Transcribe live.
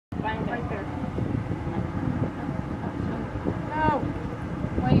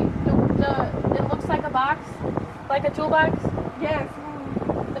Like a toolbox? Yes.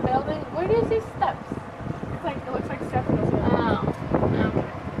 The building? Where do you see steps? It's like, it looks like steps in the ceiling. Oh,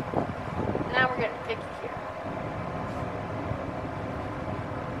 okay. Now we're getting picky here.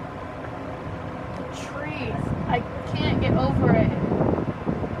 The trees. I can't get over it.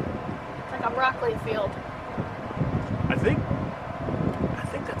 It's like a broccoli field. I think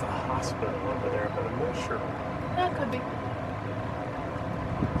that's a hospital over there, but I'm not sure. That could be.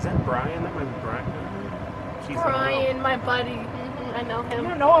 Is that Brian? That might be Brian. Jeez, I Brian, my buddy. I know You him.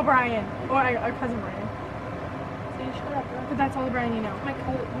 don't know a Brian. Or our cousin Brian. See, shut up, bro. But that's all the Brian you know. My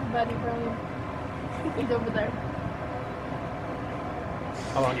buddy Brian. He's over there. don't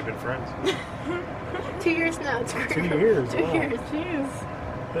know. How long you been friends? 2 years now. It's 2 years. 2 Wow. years. Jeez.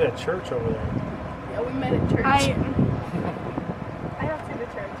 Look at that church over there. Yeah, we met at church. I don't see the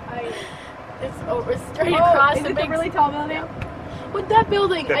church. It's over straight across is the it big. the really tall building? With that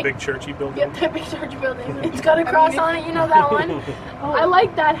building, That big churchy building. Yeah, that big church building. It's got a cross on it. You know that one? Oh. I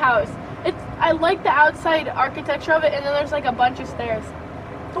like that house. I like the outside architecture of it, and then there's like a bunch of stairs.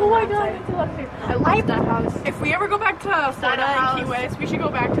 Oh my god, Outside. it's a lot of stairs. I like that house. If we ever go back to Florida and Key house. West, we should go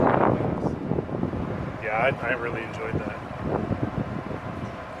back to the Key Yeah, I really enjoyed that.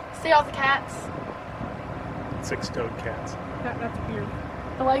 See all the cats? 6-toed cats. That's weird.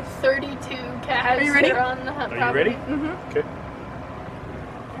 The like 32 cats. Are you ready? that are on the Are you property. ready? Mm-hmm. Okay.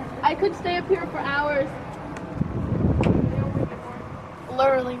 I could stay up here for hours.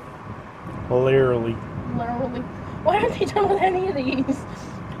 Literally. Literally. Literally. Why aren't they done with any of these?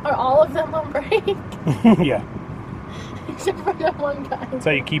 Are all of them on break? Yeah. Except for that one guy. That's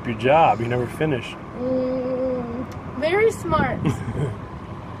how you keep your job. You never finish. Very smart.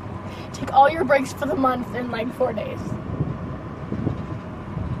 Take all your breaks for the month in like 4 days.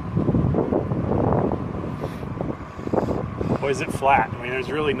 Or is it flat? I mean,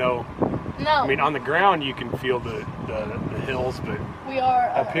 there's really no... No. I mean, on the ground you can feel the hills, but we are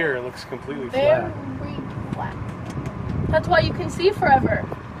up here it looks completely very flat. flat. That's why you can see forever.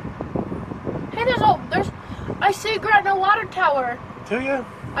 Hey, I see Gretna Water Tower. Do you?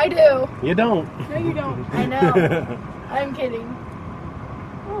 I do. You don't. No, you don't. I know. I'm kidding.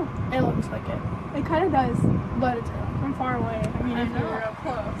 Oh, It looks like it, it kind of does. but it's From far away. I mean, I if you know. were up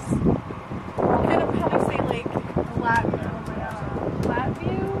close. Kind of how they say, like, flat view. Flat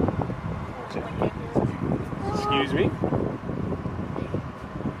view? Excuse me?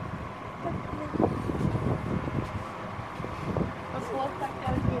 Let's look back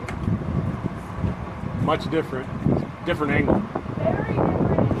down here. Much different. Different angle. Very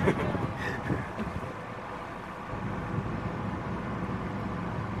different.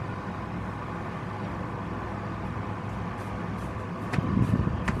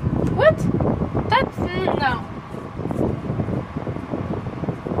 What? That's no.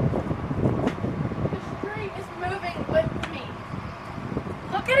 The street is moving with me.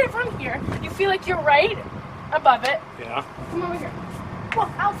 Look at it from here. You feel like you're right above it. Yeah. Come over here. Come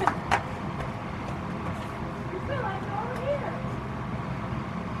on, Alvin. You feel like you're over here.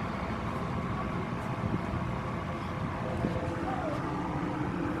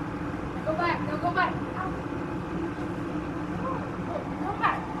 Go back. No, go back. Alvin. Come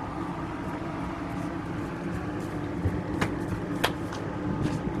back.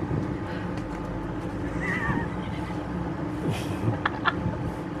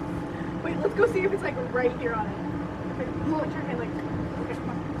 Wait, let's go see if it's, like, right here on it. Okay, hold your hand, like, okay, come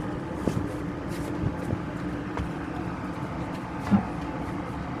on.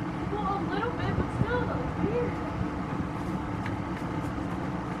 Well, a little bit, but still, that's weird.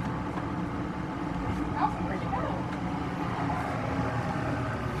 Alvin, where'd you go?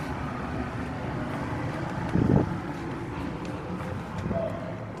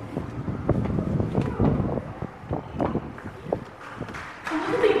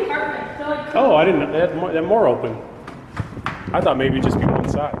 Look at the apartment. They're like, Oh, I didn't. They had more open. I thought maybe just be one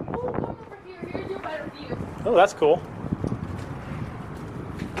side. oh, come over here. Here's your better view. Oh, that's cool.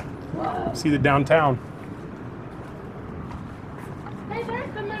 Whoa. See the downtown. Hey,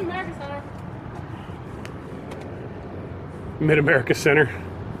 there's the Mid-America Center. Mid-America Center.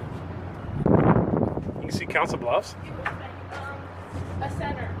 You can see Council Bluffs. It looks like a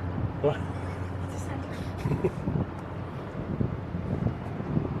center. What? It's a center.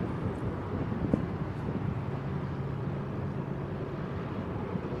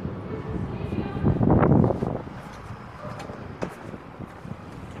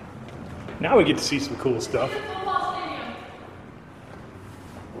 Now we get to see some cool stuff. Football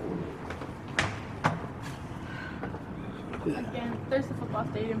stadium. Again, there's the football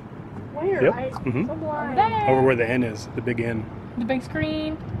stadium. Where? Yep. I, Mhm. so blind. There. Over where the N is, the big N. The big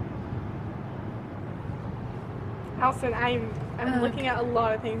screen. Allison, I'm looking at a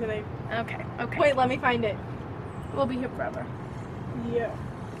lot of things and I... Okay. Wait, let me find it. We'll be here forever. Yeah.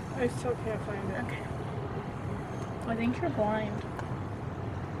 I still can't find it. Okay. I think you're blind.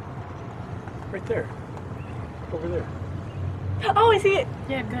 Right there. Over there. Oh, I see it.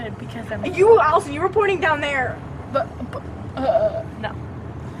 Yeah, good, because I'm... Allison, you were pointing down there. But no.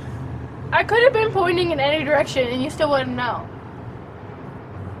 I could have been pointing in any direction and you still wouldn't know.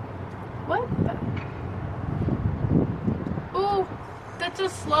 What the? Ooh, that's a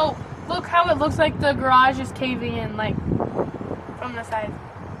slope. Look how it looks like the garage is caving in, like, from the side.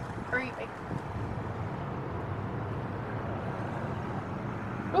 Creepy.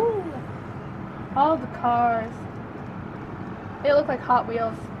 Ooh. All the cars. They look like Hot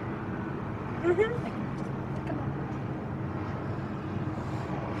Wheels. Mm-hmm.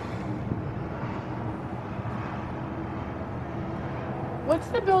 What's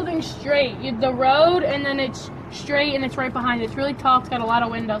the building straight? The road, and then it's straight, and it's right behind it. It's really tall. It's got a lot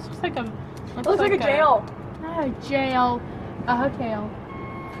of windows. Looks like a jail. Not a jail. A hotel.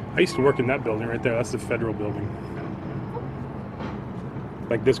 I used to work in that building right there. That's the federal building.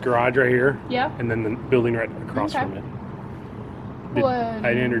 Like this garage right here. Yeah. And then the building right across Okay. from it.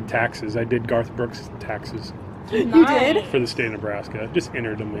 I entered taxes. I did Garth Brooks' taxes You Nice. did? for the state of Nebraska. Just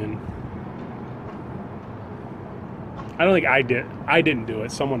entered them in. I don't think I did. I didn't do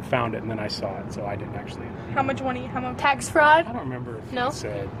it. Someone found it and then I saw it, so I didn't actually. How much money? How much? Tax fraud? I don't remember if No? it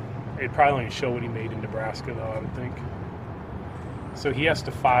said. It'd probably only show what he made in Nebraska, though, I would think. So he has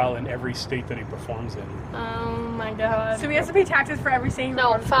to file in every state that he performs in. Oh my god. So we have to pay taxes for every state.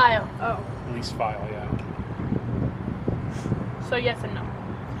 No, file. Oh. At least file, yeah. So yes and no.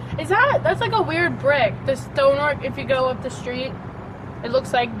 That's like a weird brick. The stonework, if you go up the street, it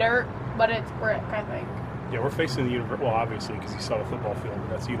looks like dirt, but it's brick, I think. Yeah, we're facing the university. Well, obviously, because you saw the football field, but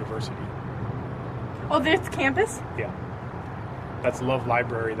that's the university. Oh, there's campus? Yeah. That's Love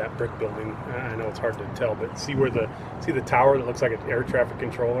Library, that brick building. I know it's hard to tell, but see the tower that looks like an air traffic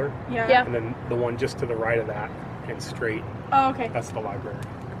controller? Yeah. Yeah. And then the one just to the right of that and straight, Oh, okay. that's the library.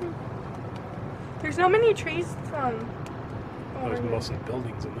 There's not many trees. There's mostly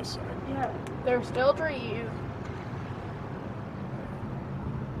buildings on this side. Yeah. There's still trees.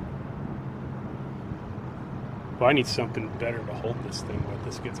 Well, I need something better to hold this thing with.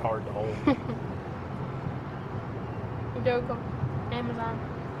 This gets hard to hold. Go. Amazon.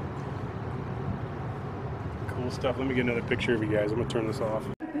 Cool stuff. Let me get another picture of you guys. I'm going to turn this off.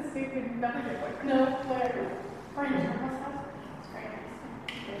 No, where?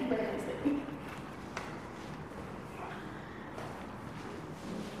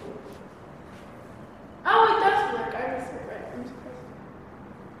 Oh, it does work. I was right. I'm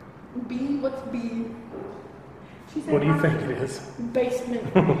surprised. B? What's B? She said, What do you think it is?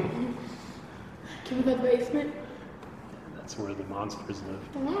 Basement. Can we go to the basement? That's where the monsters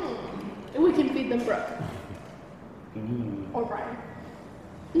live. And we can feed them Brooke. Or Brian.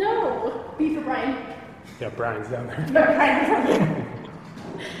 No! B for Brian. Yeah, Brian's down there. No, Brian's not there.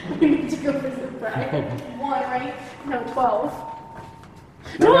 We need to go visit Brian. 1, right? No, 12.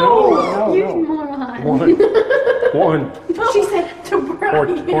 No, you no. moron. One. No. She said to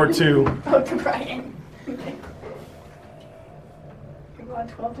Brian. Or two. Oh, to Brian. Okay. I'm glad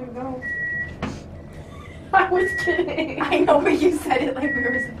 12 didn't go. I was kidding. I know, but you said it like we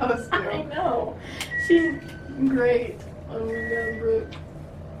were supposed to. I know. She's great. Oh my god, Brooke.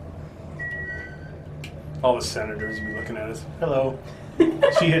 All the senators will be looking at us. Hello.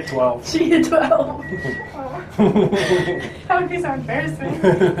 She hit 12. She hit 12. That would be so embarrassing.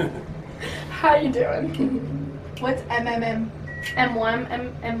 How you doing? What's MMM? M1,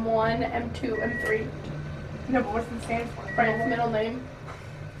 M1, M2, M3. No, but what's it stand for? Brian's middle name.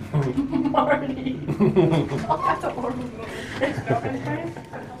 Marty. Oh, that's a horrible movie. There's no M.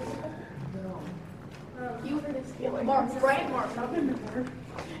 You heard his feeling. Brian Mark, not remember.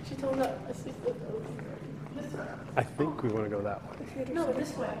 She told us. She said this way. I think we want to go that way. No,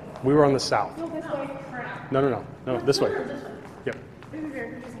 this way. We were on the south. Go this way. No, this way. No, this way. Yep. This is very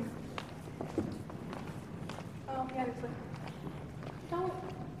confusing. Oh, yeah, this way.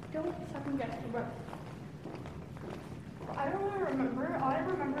 Don't second guess me, bro. I don't really remember. All I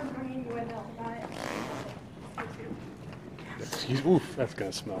remember is bringing you in the night. Excuse. Oof, that's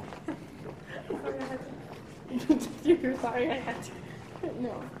gonna smell. You're sorry, I had to.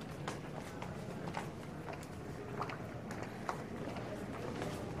 No.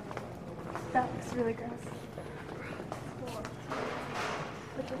 That looks really gross.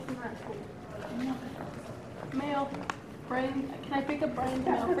 But that's not cool. Mail. Brian, can I pick up Brian's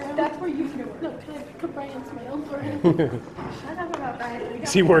mail for him? That's where you can work. No, can I pick up Brian's mail for him? Shut up about that.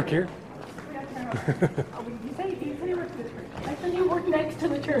 Does he work here? We have to know Oh, you said he works at the church. I said you work next to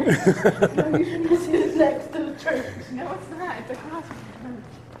the church. No, you said this is next to the church. No, it's not. It's across from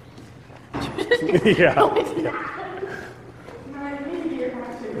Yeah. the church. No, I didn't hear how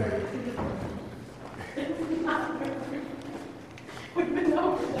much it was. We've been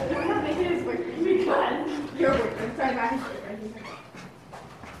over that. We're not making his boyfriend. Because your boyfriend. Sorry, not his boyfriend.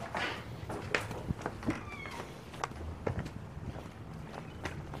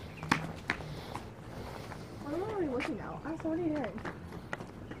 What are we looking at? So what are you doing?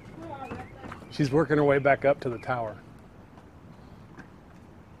 She's working her way back up to the tower. Oh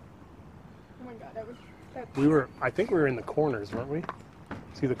my god, I think we were in the corners, weren't we?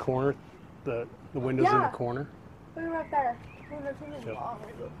 See the corner? The windows in the Yeah. corner? we were up there. We were looking Yep. long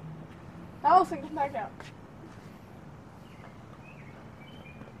way. Allison, come back out.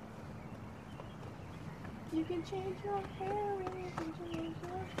 You can change your hair, you can change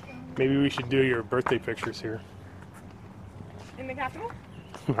your hair. Maybe we should do your birthday pictures here. In the Capitol?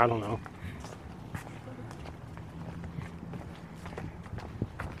 I don't know.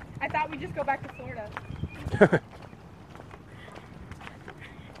 I thought we'd just go back to Florida. Or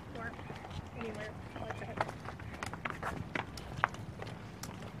anywhere like that.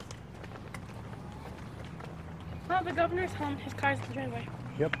 Well, the governor's home. His car's in the driveway.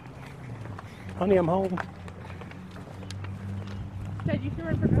 Yep. Honey, I'm home. Dad, you should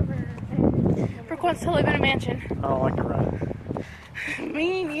run for governor. Brooke wants to live in a mansion. I don't like to ride.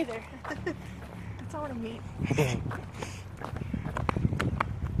 Me neither. That's all I want to meet.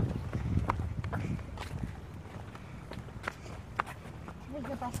 We'll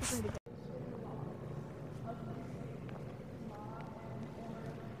get off the grid again.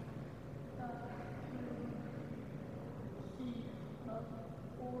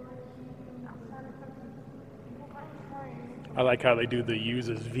 I like how they do the U's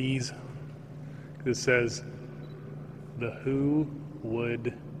as V's. It says, the who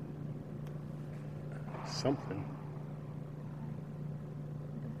would something.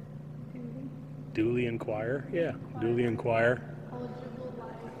 Duly inquire? Yeah, duly inquire.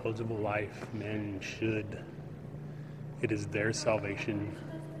 Eligible life, men should. It is their salvation.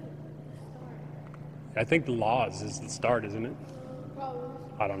 I think the laws is the start, isn't it?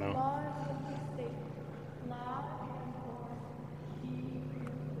 I don't know.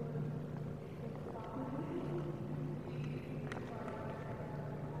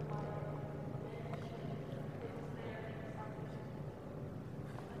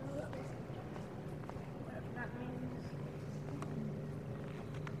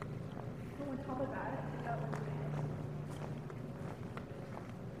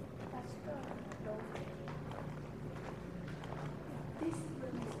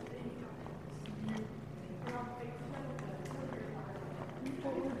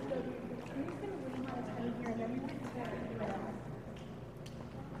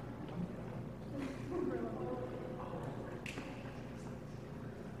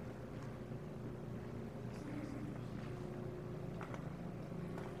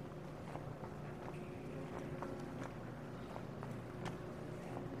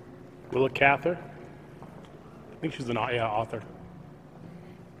 Willa Cather? I think she's an author.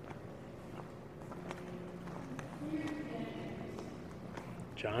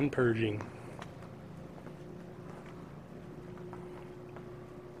 John Pershing.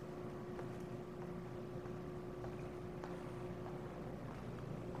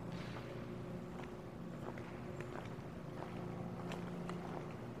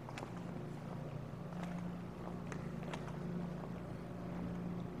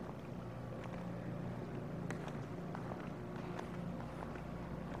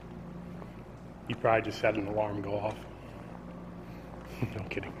 You probably just had an alarm go off. No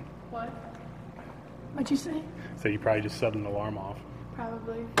kidding. What? What'd you say? So you probably just set an alarm off.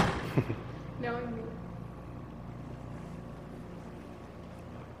 Probably. Knowing me.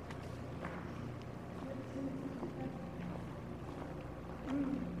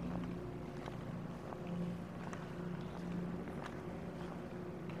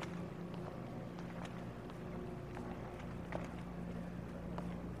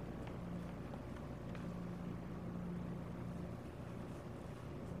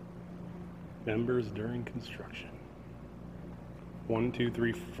 Members during construction. 1, 2,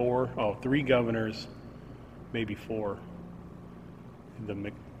 3, 4. Oh, 3 governors, maybe 4. The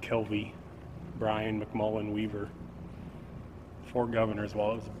McKelvey, Bryan, McMullen, Weaver. 4 governors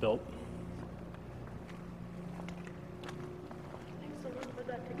while it was built.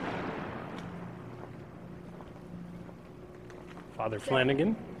 Father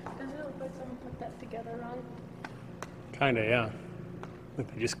Flanagan. Does it look like someone put that together wrong? Kinda, yeah.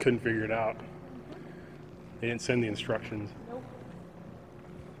 Like they just couldn't figure it out. They didn't send the instructions.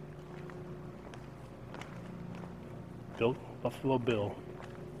 Nope. Buffalo Bill.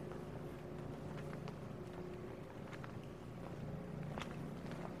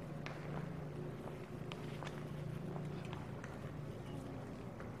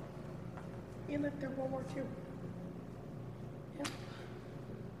 He lived through World War II.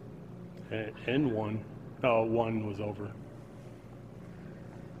 Yep. And one. Oh, one was over.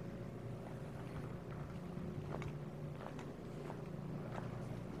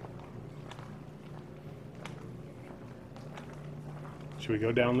 Should we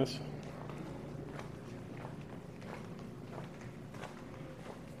go down this?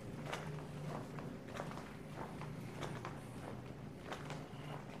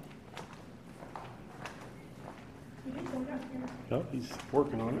 You can go down here. No, he's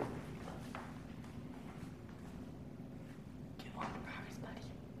working on it. Get on the progress,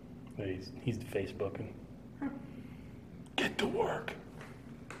 buddy. He's Facebooking. Get to work.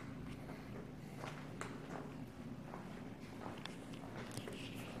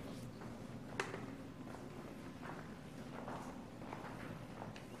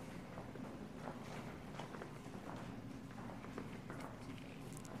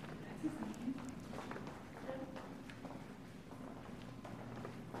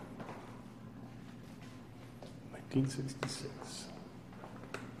 $1966.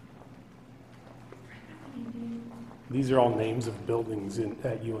 These are all names of buildings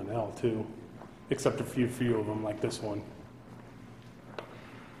at UNL too, except a few of them, like this one.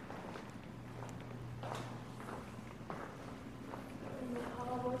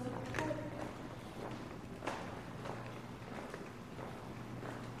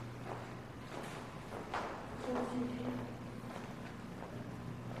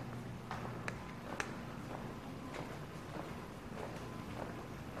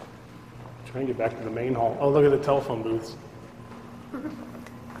 Trying to get back to the main hall. Oh, look at the telephone booths.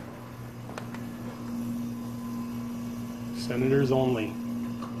 Senators only.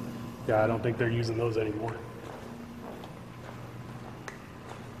 Yeah, I don't think they're using those anymore.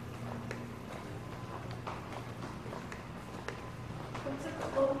 What's a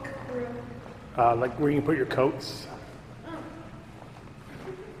cloak room? Like where you can put your coats.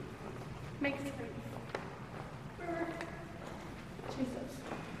 Makes sense. Jesus.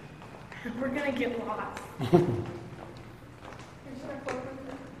 We're gonna get lost. Here's our cloak room.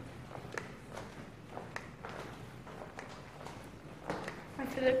 I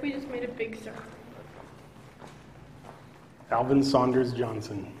feel like we just made a big circle. Alvin Saunders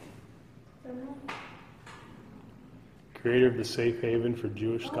Johnson, creator of the safe haven for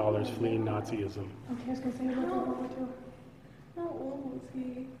Jewish scholars fleeing Nazism. Okay, I was gonna say about World War II. How old was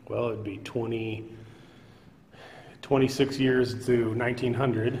he? Well, it'd be 26 years to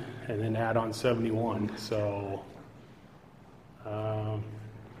 1900, and then add on 71. So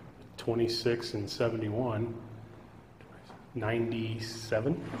 26 and 71,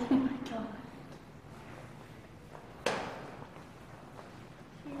 97. Oh my god.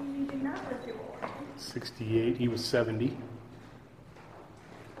 He did not live through World War II. 68, he was 70.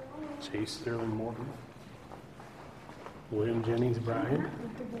 Chase Sterling Morton. William Jennings Bryan,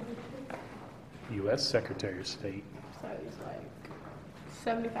 U.S. Secretary of State. So he's like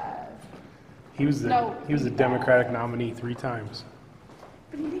 75. He was the No, he was the 85. Democratic nominee 3 times.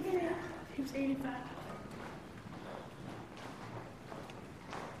 But he didn't get it. He was 85.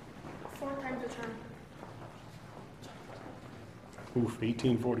 4 times a term. Oof,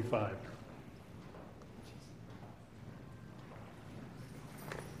 1845.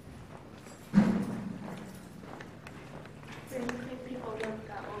 Do you think people live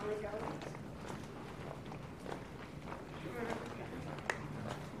that long ago?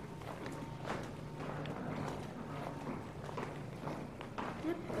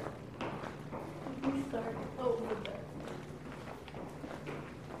 We start over there.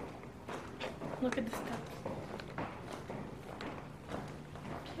 Look at the steps.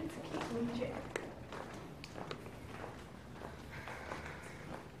 Kids keep reaching.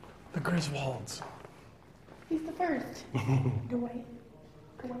 The Griswolds. He's the first. Go away.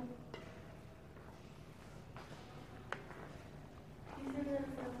 Go away. He's in there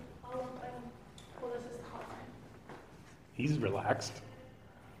for a long time. Well, this is the hot time. He's relaxed.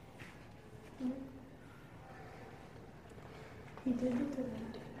 He did it to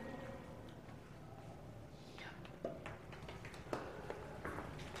that.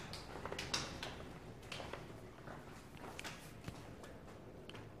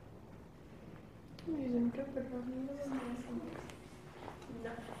 He's interpreter.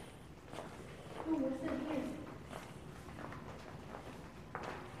 No. Oh, what's in here?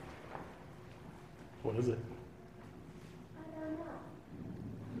 What is it?